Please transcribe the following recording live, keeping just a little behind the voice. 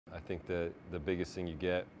think that the biggest thing you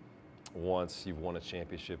get once you've won a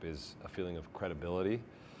championship is a feeling of credibility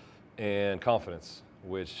and confidence,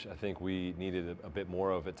 which I think we needed a bit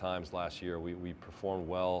more of at times last year. We performed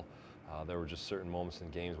well. There were just certain moments in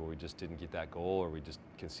games where we just didn't get that goal, or we just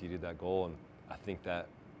conceded that goal, and I think that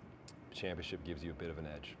championship gives you a bit of an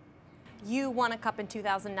edge. You won a cup in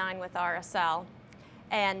 2009 with RSL,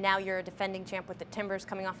 and now you're a defending champ with the Timbers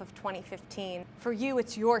coming off of 2015. For you,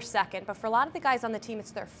 it's your second, but for a lot of the guys on the team,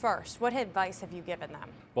 it's their first. What advice have you given them?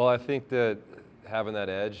 Well, I think that having that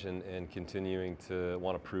edge and continuing to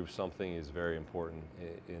want to prove something is very important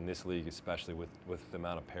in this league, especially with the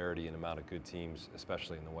amount of parity and amount of good teams,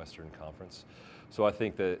 especially in the Western Conference. So I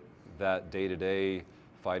think that day-to-day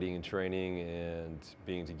fighting and training and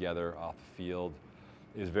being together off the field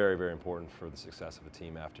is very, very important for the success of a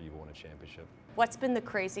team after you've won a championship. What's been the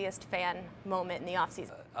craziest fan moment in the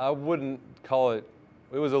offseason? I wouldn't call it,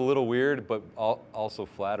 it was a little weird, but also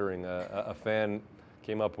flattering. A fan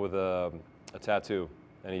came up with a tattoo,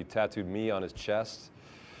 and he tattooed me on his chest.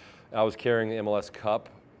 I was carrying the MLS Cup,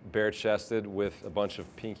 bare-chested, with a bunch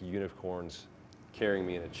of pink unicorns carrying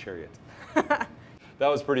me in a chariot. That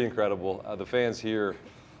was pretty incredible. The fans here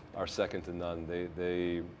are second to none.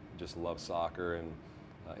 They just love soccer, and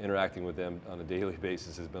interacting with them on a daily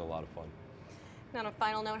basis has been a lot of fun. And on a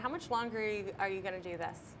final note, how much longer are you going to do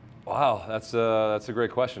this? Wow, that's a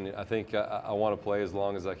great question. I think I want to play as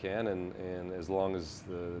long as I can, and as long as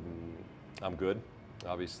I'm good,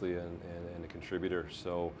 obviously, and a contributor.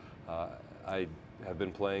 So I have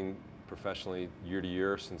been playing professionally year to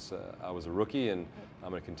year since I was a rookie, and I'm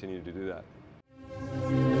going to continue to do that.